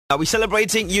We're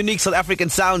celebrating unique South African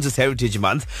sounds this Heritage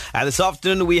Month. And this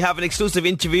afternoon, we have an exclusive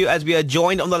interview as we are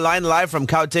joined on the line live from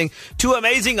Gauteng. Two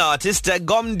amazing artists,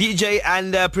 Gqom DJ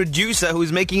and producer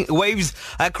who's making waves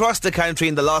across the country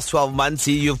in the last 12 months.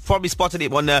 You've probably spotted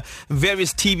him on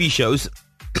various TV shows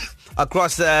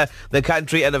across the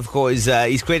country, and of course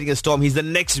he's creating a storm. He's the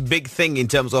next big thing in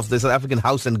terms of the South African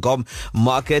house and Gqom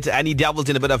market, and he dabbles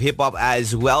in a bit of hip-hop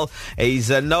as well. He's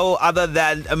no other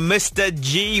than Mr.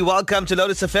 G. Welcome to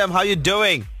Lotus FM. How you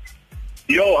doing?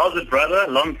 Yo, how's it, brother?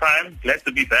 Long time. Glad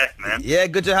to be back, man. Yeah,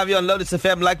 good to have you on Lotus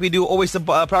FM like we do, always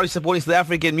proudly supporting South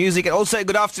African music. And also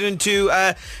good afternoon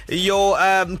to your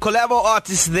collabo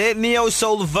artist there,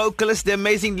 Neosoul vocalist, the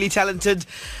amazingly talented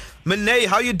Menaii.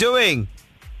 How you doing?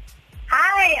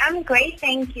 Hi, I'm great,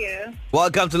 thank you.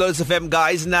 Welcome to Lotus FM,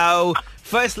 guys. Now,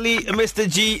 firstly, Mr.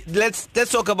 G, let's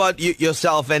talk about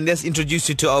yourself and let's introduce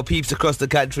you to our peeps across the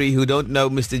country who don't know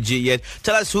Mr. G yet.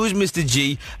 Tell us who's Mr.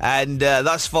 G and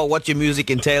thus far what your music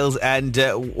entails and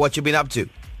what you've been up to.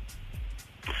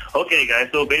 Okay, guys,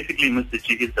 so basically Mr.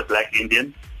 G is the Black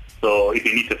Indian. So if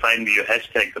you need to find me, you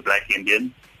hashtag the Black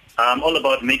Indian. I'm all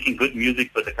about making good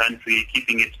music for the country,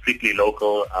 keeping it strictly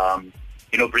local,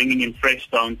 bringing in fresh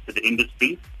sounds to the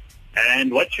industry.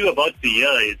 And what you're about to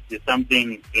hear is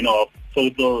something, of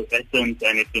total essence,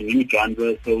 and it's a new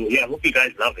genre. So, yeah, I hope you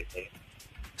guys love it. Eh?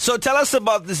 So tell us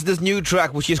about this new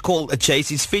track, which is called A Chase.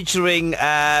 It's featuring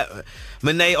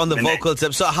Menaii on the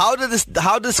vocals. So how did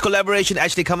this collaboration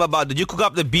actually come about? Did you cook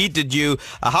up the beat?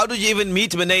 How did you even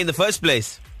meet Menaii in the first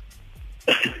place?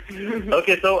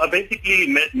 Okay, so I basically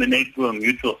met Menaii through a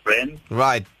mutual friend.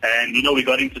 Right. And, we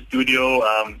got into studio,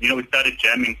 we started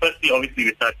jamming. Firstly, obviously,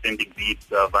 we started sending beats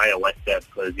via WhatsApp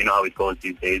because you know how it goes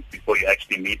these days before you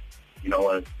actually meet,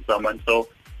 someone. So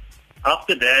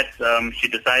after that, she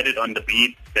decided on the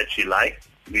beat that she liked.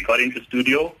 We got into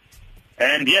studio.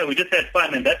 And, yeah, we just had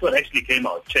fun. And that's what actually came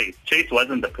out, Chase. Chase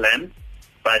wasn't the plan,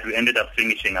 but we ended up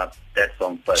finishing up that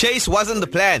song first. Chase wasn't the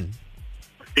plan?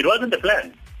 It wasn't the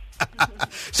plan.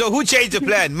 So who changed the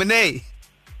plan? Menaii?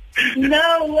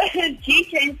 No, G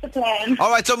changed the plan.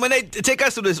 All right, so Menaii, take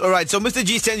us through this. All right, so Mr.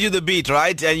 G sends you the beat,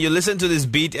 right? And you listen to this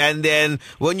beat, and then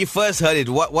when you first heard it,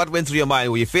 what went through your mind?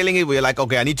 Were you feeling it? Were you like,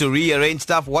 okay, I need to rearrange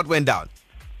stuff? What went down?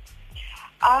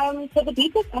 So the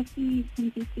beat is actually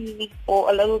completely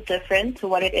or a little different to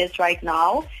what it is right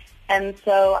now. And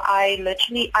so I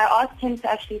asked him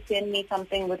to actually send me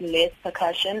something with less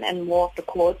percussion and more of the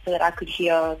chords so that I could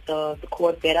hear the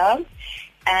chord better.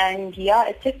 And yeah,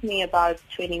 it took me about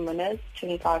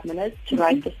 25 minutes to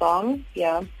write the song.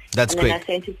 Yeah. That's great. And then I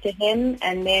sent it to him,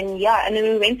 and then we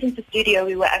went into studio.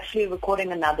 We were actually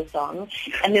recording another song,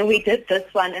 and then we did this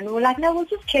one, and we were like, no, we'll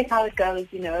just check how it goes,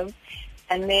 And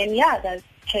then that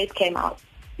Chase came out.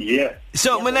 Yeah.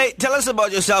 So, Menaii, tell us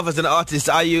about yourself as an artist.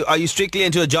 Are you strictly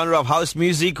into a genre of house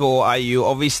music, or are you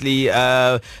obviously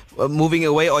moving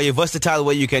away, or are you versatile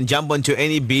where you can jump onto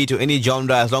any beat or any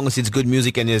genre as long as it's good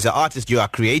music, and as an artist you are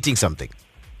creating something?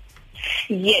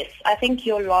 Yes, I think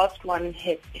your last one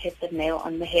hit the nail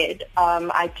on the head.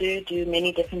 I do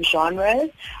many different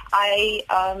genres. How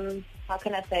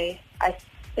can I say? I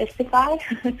specify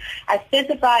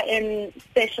in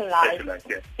specialized.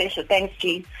 Yeah. Thanks,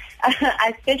 G.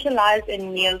 I specialize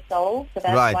in Neosoul, so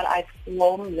that's right. what I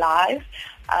perform live.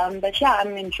 But yeah,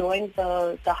 I'm enjoying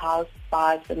the house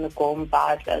vibes and the Gqom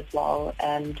vibes as well,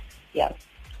 and yeah.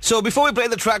 So before we play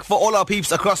the track for all our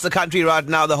peeps across the country right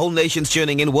now, the whole nation's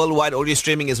tuning in, worldwide audio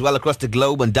streaming as well across the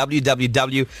globe on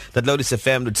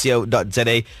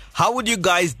www.lotusfm.co.za. How would you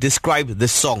guys describe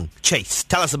this song, Chase?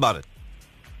 Tell us about it.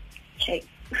 Chase.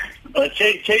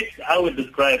 Chase, I would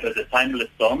describe as a timeless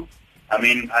song. I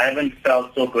mean, I haven't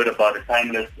felt so good about a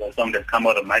timeless song that's come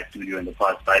out of my studio in the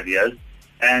past 5 years.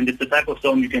 And it's the type of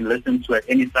song you can listen to at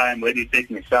any time, whether you're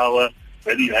taking a shower,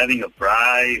 whether you're having a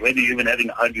braai, whether you're even having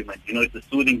an argument. It's a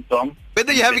soothing song.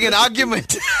 Whether you're having an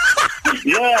argument.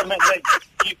 Yeah, man,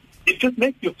 it just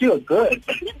makes you feel good.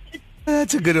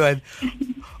 That's a good one.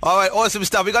 All right, awesome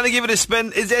stuff. We're going to give it a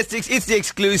spin. It's the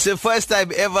exclusive. First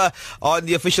time ever on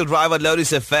the official drive on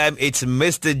Lotus FM. It's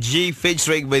Mr. G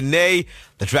featuring Menaii.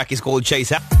 The track is called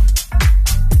Chase.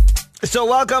 So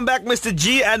welcome back, Mr.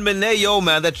 G and Menaii. Yo,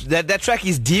 man, that track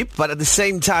is deep, but at the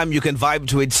same time, you can vibe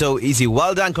to it so easy.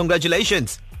 Well done.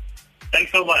 Congratulations.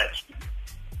 Thanks so much.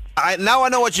 Now I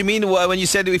know what you mean when you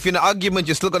said if you're in an argument,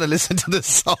 you're still going to listen to the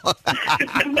song.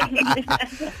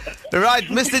 Right,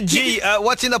 Mr. G,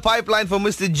 what's in the pipeline for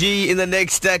Mr. G in the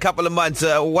next couple of months?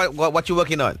 What you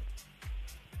working on?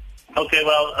 Okay,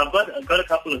 well, I've got a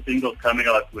couple of singles coming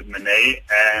out with Menaii,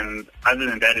 and other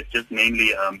than that, it's just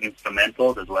mainly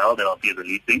instrumentals as well that I'll be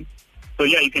releasing. So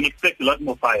yeah, you can expect a lot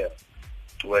more fire.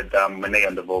 with Menaii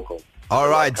on the vocal. All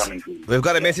right. We've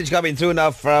got a Yeah. message coming through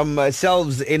now from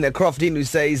Selves in Crofton who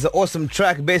says, awesome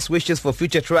track, best wishes for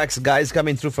future tracks, guys,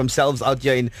 coming through from Selves out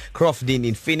here in Crofton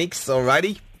in Phoenix.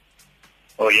 Alrighty.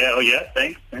 Oh yeah,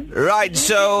 thanks. Right,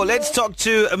 so let's talk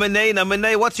to Menaii. Now,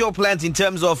 Menaii, what's your plans in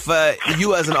terms of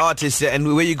you as an artist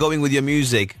and where you're going with your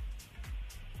music?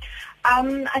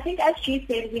 I think as she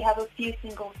said, we have a few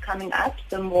singles coming up,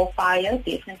 so more fire,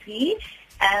 definitely.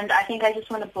 And I think I just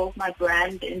want to build my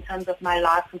brand in terms of my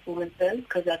live performances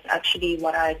because that's actually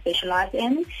what I specialize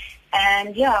in.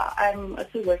 And yeah, I'm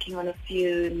also working on a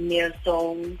few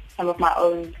Neosoul, some of my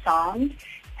own songs,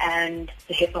 and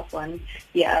the hip-hop one,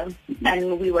 yeah.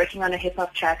 And we're working on a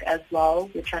hip-hop track as well.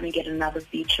 We're trying to get another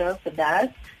feature for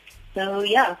that. So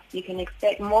yeah, you can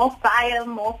expect more fire,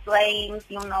 more flames,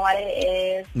 you know what it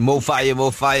is. More fire,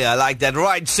 I like that.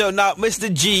 Right, so now,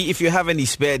 Mr. G, if you have any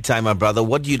spare time, my brother,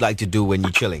 what do you like to do when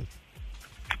you're chilling?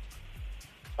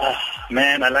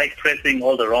 Man, I like pressing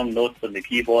all the wrong notes on the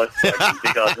keyboard so I can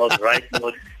figure out all the right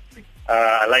notes.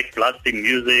 I like blasting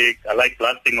music. I like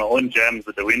blasting my own jams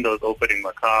with the windows open in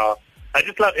my car. I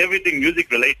just love everything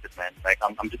music related, man. Like,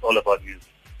 I'm just all about music.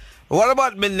 What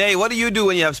about Menaii? What do you do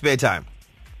when you have spare time?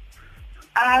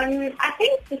 I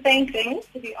think the same thing,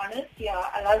 to be honest. Yeah,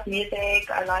 I love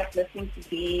music. I like listening to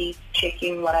beats,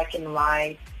 checking what I can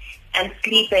write, and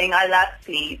sleeping. I love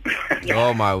sleep. Yeah.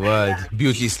 Oh, my word. Yeah.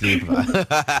 Beauty sleep.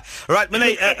 Right,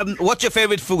 Menaii, what's your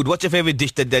favorite food? What's your favorite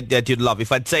dish that you'd love?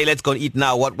 If I'd say, let's go and eat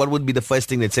now, what would be the first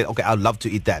thing that said, okay, I'd love to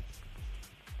eat that?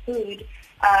 Food.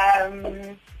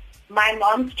 My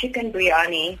mom's chicken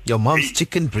biryani. Your mom's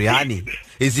chicken biryani.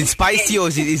 Is it spicy or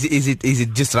is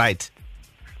it just right?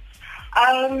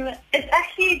 It's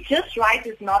actually just right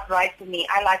is not right for me.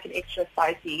 I like it extra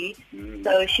spicy.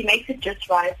 So she makes it just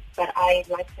right, but I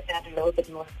like to add a little bit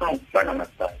more spice.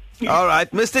 All right.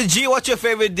 Mr. G, what's your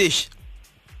favorite dish?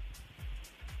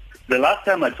 The last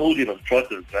time I told you it was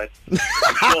trotters, right?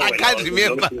 I can't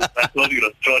remember. I told you it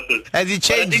was trotters. Has it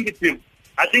changed?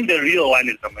 I think the real one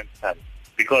is the mint curry.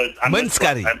 Because I missed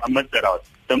that out.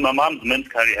 So my mom's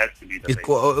mint curry has to be the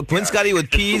best. Mint curry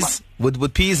with peas,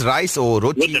 with peas, rice or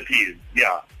roti? With the peas,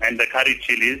 yeah. And the curry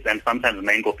chilies and sometimes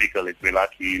mango pickle if we're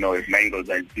lucky, if mangoes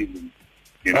are in season.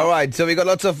 All right, so we got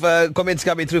lots of comments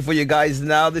coming through for you guys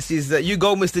now. This is You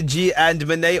Go, Mr. G and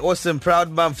Menaii. Awesome, proud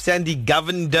mom, Sandy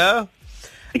Govender.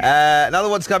 Another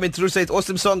one's coming through, says,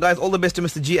 awesome song, guys. All the best to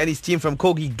Mr. G and his team from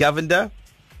Kogi Govender.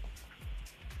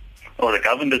 Oh, the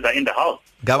Govenders are in the house.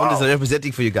 Governors are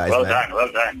representing for you guys, well man.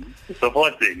 Well done.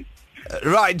 Supporting.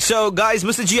 Right, so guys,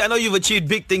 Mr. G, I know you've achieved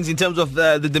big things in terms of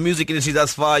the music industry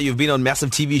thus far. You've been on massive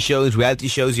TV shows, reality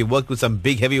shows. You've worked with some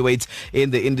big heavyweights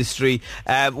in the industry.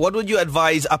 What would you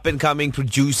advise up-and-coming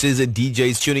producers and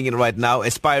DJs tuning in right now,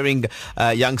 aspiring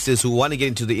youngsters who want to get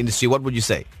into the industry? What would you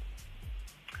say?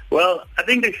 Well, I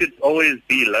think they should always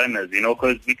be learners,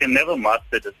 because we can never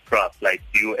master this craft. Like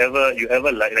you're ever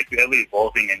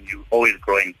evolving and you're always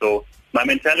growing. So my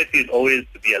mentality is always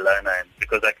to be a learner,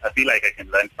 because I feel like I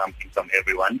can learn something from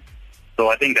everyone. So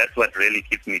I think that's what really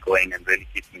keeps me going and really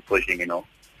keeps me pushing,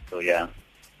 So yeah.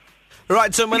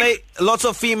 Right, so Menaii, lots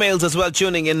of females as well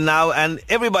tuning in now, and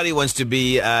everybody wants to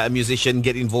be a musician,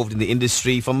 get involved in the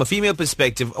industry. From a female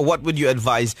perspective, what would you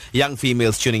advise young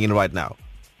females tuning in right now?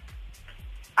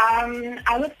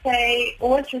 I would say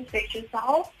always respect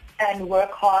yourself and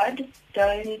work hard.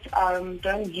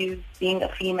 Don't use being a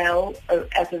female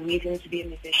as a reason to be a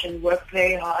musician. Work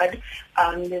very hard.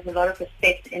 There's a lot of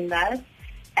respect in that.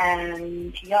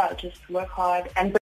 And yeah, just work hard and